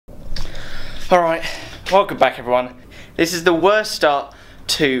Alright, welcome back everyone. This is the worst start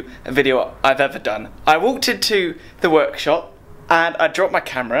to a video I've ever done. I walked into the workshop and I dropped my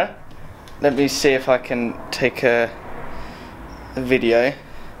camera. Let me see if I can take a video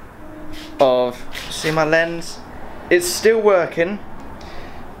of, see my lens? It's still working,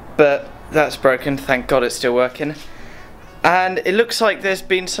 but that's broken, thank God it's still working. And it looks like there's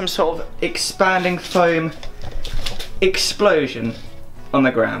been some sort of expanding foam explosion on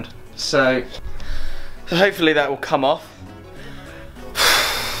the ground. So hopefully that will come off.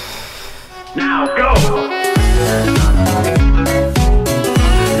 Now go!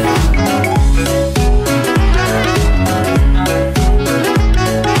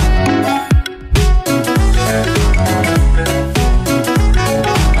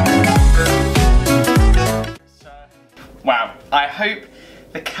 Wow, I hope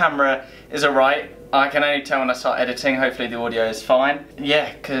the camera is alright. I can only tell when I start editing, hopefully the audio is fine.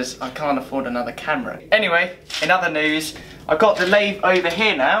 Yeah, because I can't afford another camera. Anyway, in other news, I've got the lathe over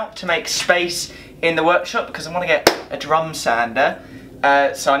here now to make space in the workshop because I want to get a drum sander.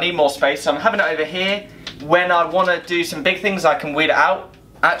 So I need more space, so I'm having it over here. When I want to do some big things, I can wheel it out.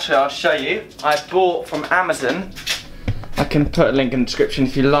 Actually, I'll show you. I bought from Amazon. I can put a link in the description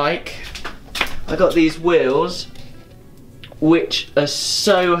if you like. I got these wheels, which are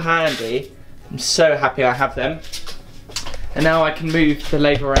so handy. I'm so happy I have them. And now I can move the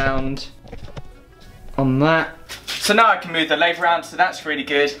lathe around on that. So now I can move the lathe around, so that's really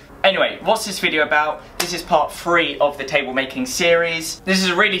good. Anyway, what's this video about? This is part 3 of the table making series. This is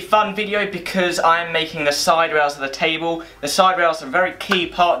a really fun video because I'm making the side rails of the table. The side rails are a very key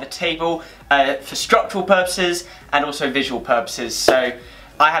part of the table for structural purposes and also visual purposes. So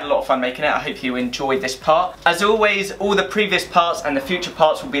I had a lot of fun making it. I hope you enjoyed this part. As always, all the previous parts and the future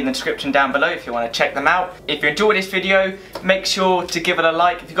parts will be in the description down below if you want to check them out. If you enjoyed this video, make sure to give it a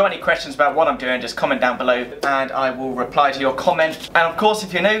like. If you've got any questions about what I'm doing, just comment down below and I will reply to your comment. And of course,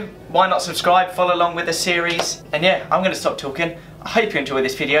 if you're new, why not subscribe, follow along with the series. And yeah, I'm going to stop talking. I hope you enjoyed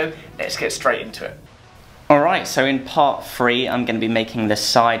this video. Let's get straight into it. Alright, so in part 3, I'm going to be making the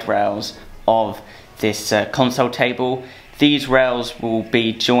side rails of this console table. These rails will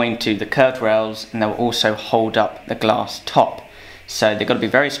be joined to the curved rails and they'll also hold up the glass top. So they've got to be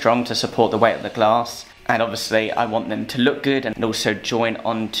very strong to support the weight of the glass, and obviously I want them to look good and also join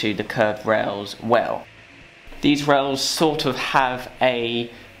onto the curved rails well. These rails sort of have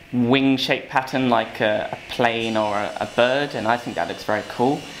a wing shape pattern like a plane or a bird, and I think that looks very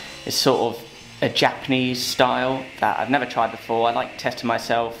cool. It's sort of a Japanese style that I've never tried before. I like testing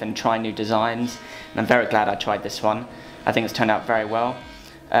myself and trying new designs, and I'm very glad I tried this one. I think it's turned out very well.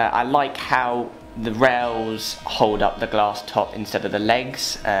 I like how the rails hold up the glass top instead of the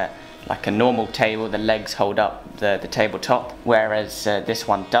legs. Like a normal table, the legs hold up the tabletop, whereas this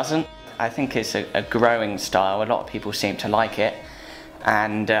one doesn't. I think it's a growing style. A lot of people seem to like it,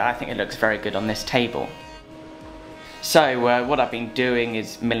 and I think it looks very good on this table. So what I've been doing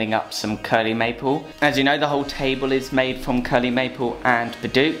is milling up some curly maple. As you know, the whole table is made from curly maple and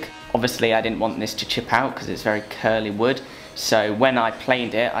padauk. Obviously I didn't want this to chip out because it's very curly wood, so when I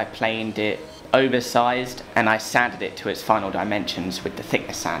planed it oversized and I sanded it to its final dimensions with the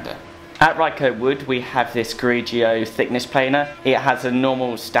thickness sander. At Rycotewood we have this Grigio thickness planer. It has a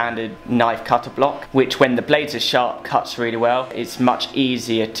normal standard knife cutter block, which when the blades are sharp cuts really well. It's much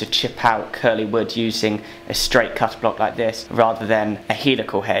easier to chip out curly wood using a straight cutter block like this rather than a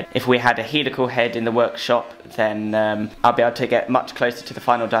helical head. If we had a helical head in the workshop, then I'll be able to get much closer to the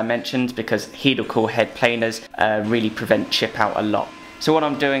final dimensions because helical head planers really prevent chip out a lot. So what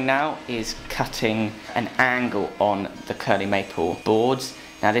I'm doing now is cutting an angle on the curly maple boards.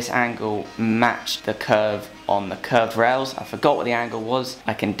 Now this angle matched the curve on the curved rails. I forgot what the angle was.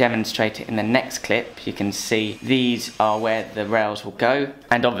 I can demonstrate it in the next clip. You can see these are where the rails will go.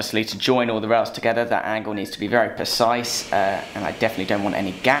 And obviously to join all the rails together, that angle needs to be very precise, and I definitely don't want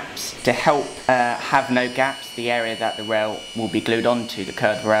any gaps. To help have no gaps, the area that the rail will be glued onto, the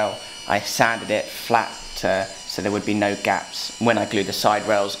curved rail, I sanded it flat so there would be no gaps when I glue the side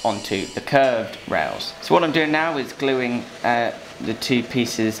rails onto the curved rails. So what I'm doing now is gluing the two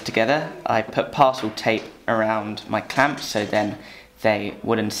pieces together. I put parcel tape around my clamps so then they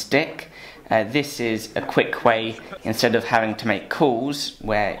wouldn't stick. This is a quick way, instead of having to make cauls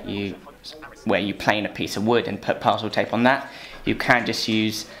where you plane a piece of wood and put parcel tape on that, you can just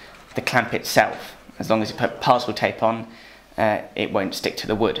use the clamp itself. As long as you put parcel tape on, it won't stick to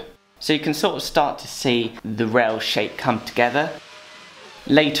the wood. So you can sort of start to see the rail shape come together.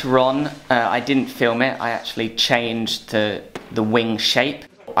 Later on, I didn't film it, I actually changed the wing shape.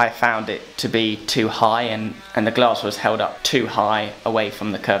 I found it to be too high and the glass was held up too high away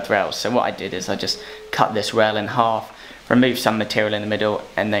from the curved rails. So what I did is I just cut this rail in half, removed some material in the middle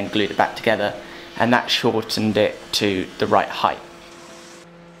and then glued it back together, and that shortened it to the right height.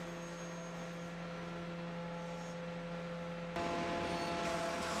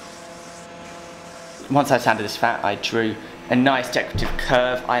 Once I sanded this flat, I drew a nice decorative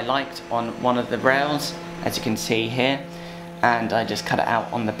curve I liked on one of the rails, as you can see here, and I just cut it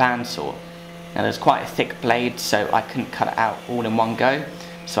out on the bandsaw. Now there's quite a thick blade, so I couldn't cut it out all in one go,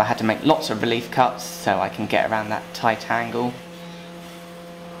 so I had to make lots of relief cuts so I can get around that tight angle.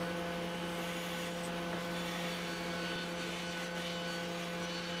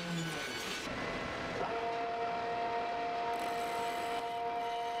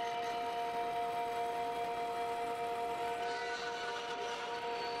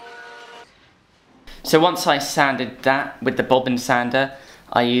 So once I sanded that with the bobbin sander,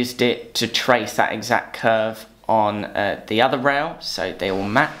 I used it to trace that exact curve on the other rail, so they all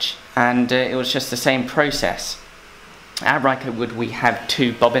match, and it was just the same process. At Rycotewood we have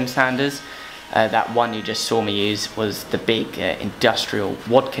two bobbin sanders. That one you just saw me use was the big industrial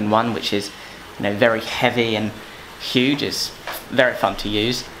Wadkin one, which is, you know, very heavy and huge. It's very fun to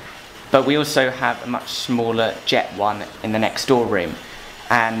use. But we also have a much smaller jet one in the next door room,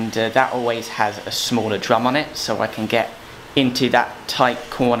 and that always has a smaller drum on it, so I can get into that tight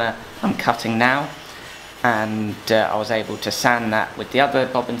corner I'm cutting now. And I was able to sand that with the other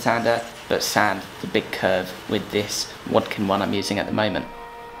bobbin sander, but sand the big curve with this Wadkin one I'm using at the moment.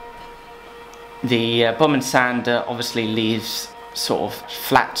 The bobbin sander obviously leaves sort of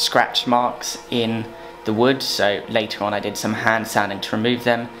flat scratch marks in the wood, so later on I did some hand sanding to remove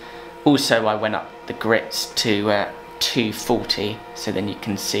them. Also I went up the grits to 240, so then you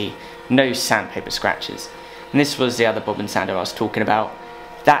can see no sandpaper scratches. And this was the other bobbin sander I was talking about.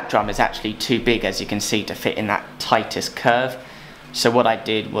 That drum is actually too big, as you can see, to fit in that tightest curve. So what I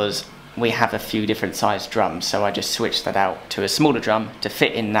did was, we have a few different sized drums, so I just switched that out to a smaller drum to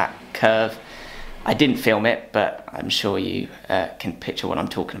fit in that curve. I didn't film it, but I'm sure you can picture what I'm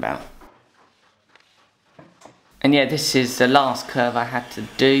talking about. And yeah, this is the last curve I had to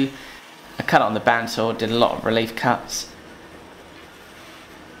do. I cut it on the bandsaw, did a lot of relief cuts.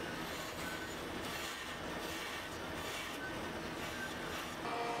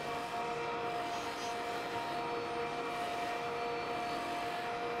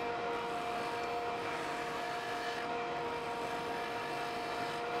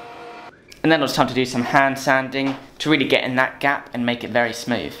 And then it was time to do some hand sanding to really get in that gap and make it very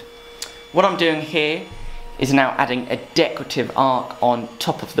smooth. What I'm doing here is now adding a decorative arc on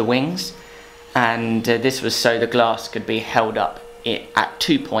top of the wings, and this was so the glass could be held up at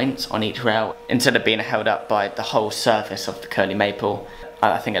 2 points on each rail instead of being held up by the whole surface of the curly maple.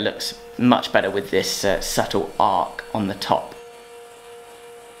 I think it looks much better with this subtle arc on the top.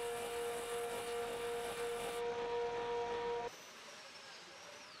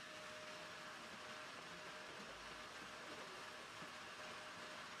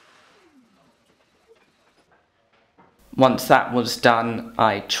 Once that was done,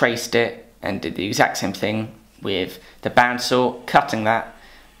 I traced it and did the exact same thing with the bandsaw, cutting that,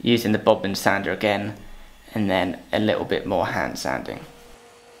 using the bobbin sander again, and then a little bit more hand sanding.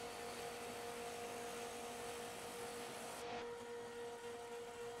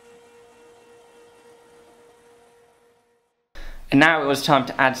 And now it was time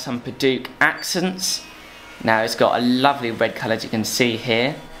to add some padauk accents. Now it's got a lovely red colour, as you can see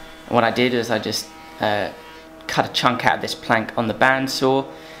here. And what I did is I just cut a chunk out of this plank on the bandsaw,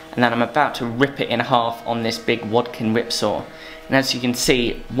 and then I'm about to rip it in half on this big Wadkin rip saw. And as you can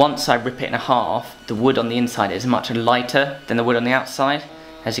see, once I rip it in half, the wood on the inside is much lighter than the wood on the outside.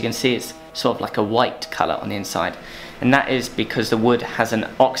 As you can see, it's sort of like a white colour on the inside, and that is because the wood hasn't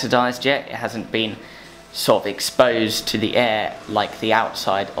oxidised yet. It hasn't been sort of exposed to the air like the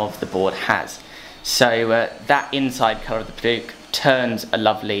outside of the board has. So that inside colour of the padauk turns a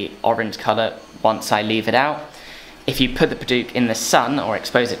lovely orange colour once I leave it out. If you put the padauk in the sun or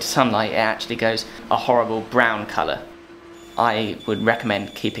expose it to sunlight, it actually goes a horrible brown colour. I would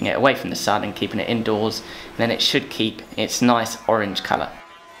recommend keeping it away from the sun and keeping it indoors, and then it should keep its nice orange colour.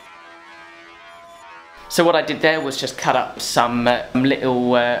 So what I did there was just cut up some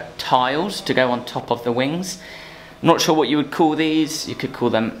little tiles to go on top of the wings. I'm not sure what you would call these. You could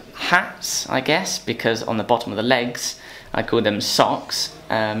call them hats, I guess, because on the bottom of the legs I call them socks.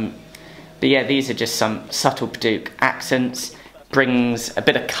 But yeah, these are just some subtle padauk accents, brings a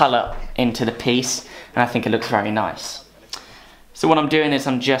bit of colour into the piece, and I think it looks very nice. So what I'm doing is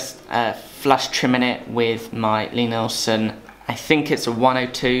I'm just flush trimming it with my Lee Nielsen I think it's a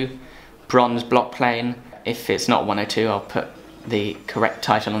 102 bronze block plane. If it's not 102, I'll put the correct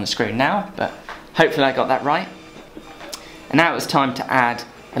title on the screen now, but hopefully I got that right. And now it's time to add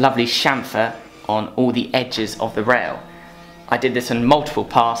a lovely chamfer on all the edges of the rail. I did this in multiple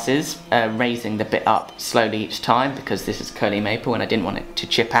passes, raising the bit up slowly each time because this is curly maple and I didn't want it to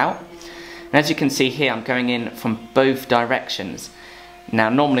chip out. And as you can see here, I'm going in from both directions. Now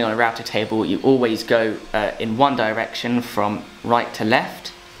normally on a router table you always go in one direction from right to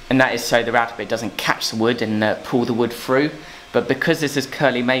left, and that is so the router bit doesn't catch the wood and pull the wood through. But because this is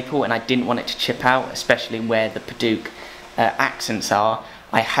curly maple and I didn't want it to chip out, especially where the padauk accents are,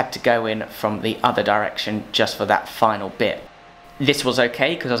 I had to go in from the other direction just for that final bit. This was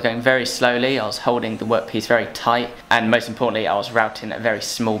okay because I was going very slowly, I was holding the workpiece very tight, and most importantly I was routing a very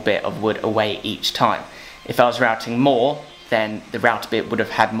small bit of wood away each time. If I was routing more, then the router bit would have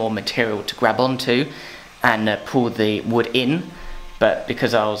had more material to grab onto and pull the wood in, but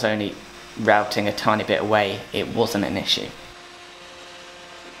because I was only routing a tiny bit away, it wasn't an issue.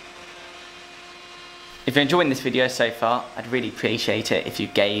 If you're enjoying this video so far, I'd really appreciate it if you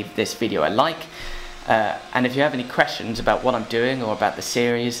gave this video a like. And if you have any questions about what I'm doing or about the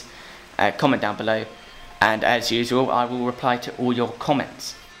series, comment down below. And as usual, I will reply to all your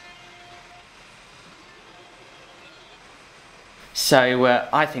comments. So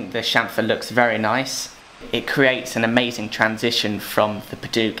I think the chamfer looks very nice. It creates an amazing transition from the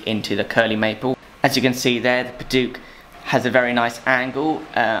padauk into the curly maple. As you can see there, the padauk has a very nice angle.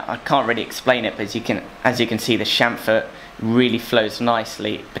 I can't really explain it, but as you can see, the chamfer really flows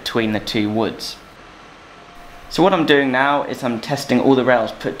nicely between the two woods. So what I'm doing now is I'm testing all the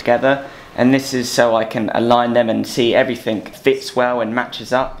rails put together, and this is so I can align them and see everything fits well and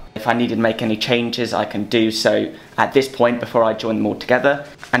matches up. If I needed to make any changes, I can do so at this point before I join them all together.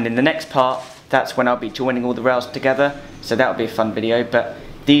 And in the next part, that's when I'll be joining all the rails together, so that'll be a fun video. But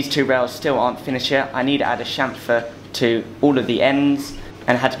these two rails still aren't finished yet. I need to add a chamfer to all of the ends,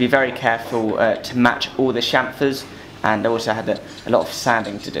 and I had to be very careful to match all the chamfers, and I also had a lot of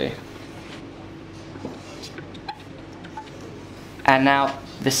sanding to do. And now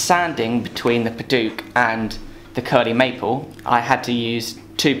the sanding between the padauk and the curly maple, I had to use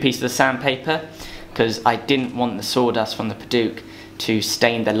 2 pieces of sandpaper because I didn't want the sawdust from the padauk to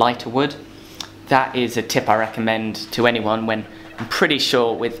stain the lighter wood. That is a tip I recommend to anyone when, I'm pretty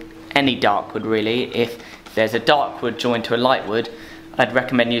sure with any dark wood really, if there's a dark wood joined to a light wood, I'd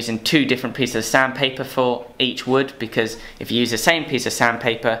recommend using 2 different pieces of sandpaper for each wood, because if you use the same piece of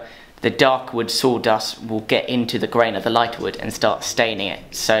sandpaper, the dark wood sawdust will get into the grain of the lighter wood and start staining it.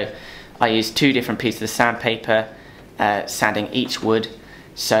 So I used 2 different pieces of sandpaper, sanding each wood,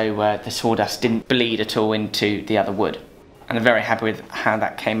 so the sawdust didn't bleed at all into the other wood. And I'm very happy with how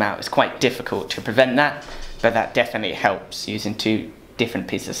that came out. It's quite difficult to prevent that, but that definitely helps using 2 different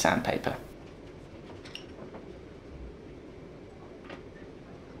pieces of sandpaper.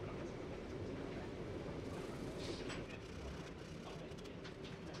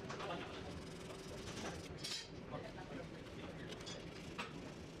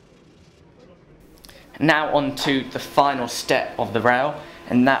 Now on to the final step of the rail,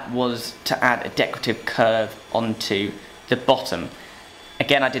 and that was to add a decorative curve onto the bottom.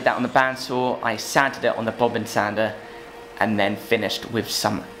 Again, I did that on the bandsaw. I sanded it on the bobbin sander and then finished with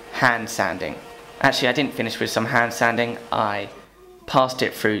some hand sanding. Actually, I didn't finish with some hand sanding. I passed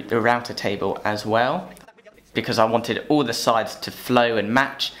it through the router table as well because I wanted all the sides to flow and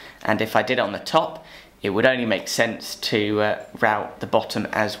match, and if I did it on the top, it would only make sense to route the bottom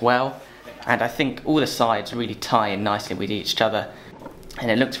as well. And I think all the sides really tie in nicely with each other,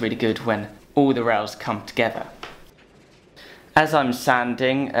 and it looks really good when all the rails come together. As I'm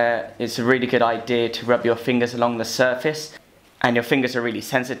sanding, it's a really good idea to rub your fingers along the surface, and your fingers are really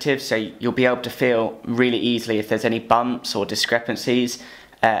sensitive, so you'll be able to feel really easily if there's any bumps or discrepancies,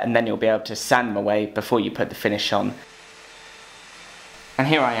 and then you'll be able to sand them away before you put the finish on. And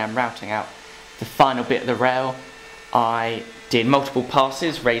here I am routing out the final bit of the rail. I did multiple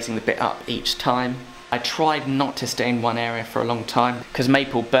passes, raising the bit up each time. I tried not to stay in one area for a long time because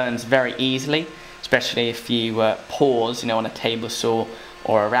maple burns very easily, especially if you pause, on a table saw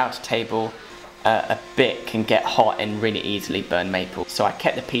or a router table. A bit can get hot and really easily burn maple. So I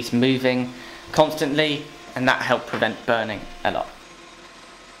kept the piece moving constantly, and that helped prevent burning a lot.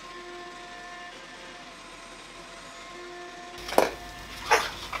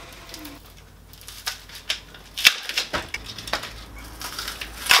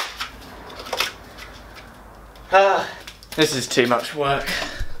 This is too much work.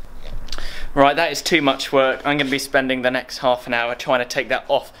 Right, that is too much work. I'm going to be spending the next half an hour trying to take that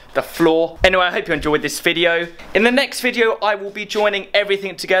off the floor. Anyway, I hope you enjoyed this video. In the next video, I will be joining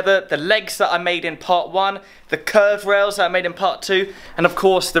everything together. The legs that I made in part 1, the curved rails that I made in part 2, and of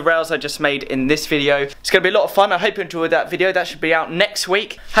course the rails I just made in this video. It's going to be a lot of fun. I hope you enjoyed that video. That should be out next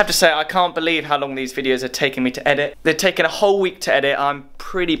week. I have to say, I can't believe how long these videos are taking me to edit. They're taking a whole week to edit. I'm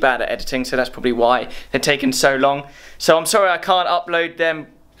pretty bad at editing, so that's probably why they're taking so long. So I'm sorry I can't upload them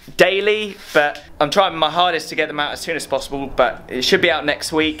daily, but I'm trying my hardest to get them out as soon as possible, but it should be out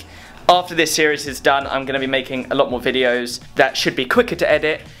next week. After this series is done, I'm going to be making a lot more videos that should be quicker to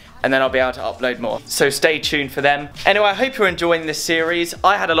edit, and then I'll be able to upload more. So stay tuned for them. Anyway, I hope you're enjoying this series.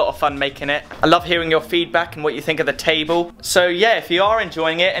 I had a lot of fun making it. I love hearing your feedback and what you think of the table. So yeah, if you are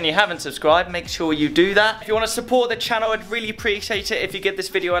enjoying it and you haven't subscribed, make sure you do that. If you want to support the channel, I'd really appreciate it if you give this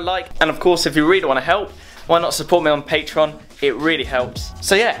video a like. And of course, if you really want to help, why not support me on Patreon? It really helps.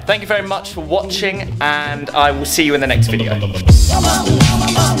 So yeah, thank you very much for watching, and I will see you in the next video. I'd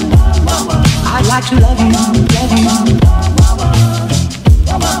like to love you,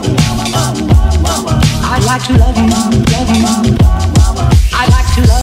 I'd like to love you,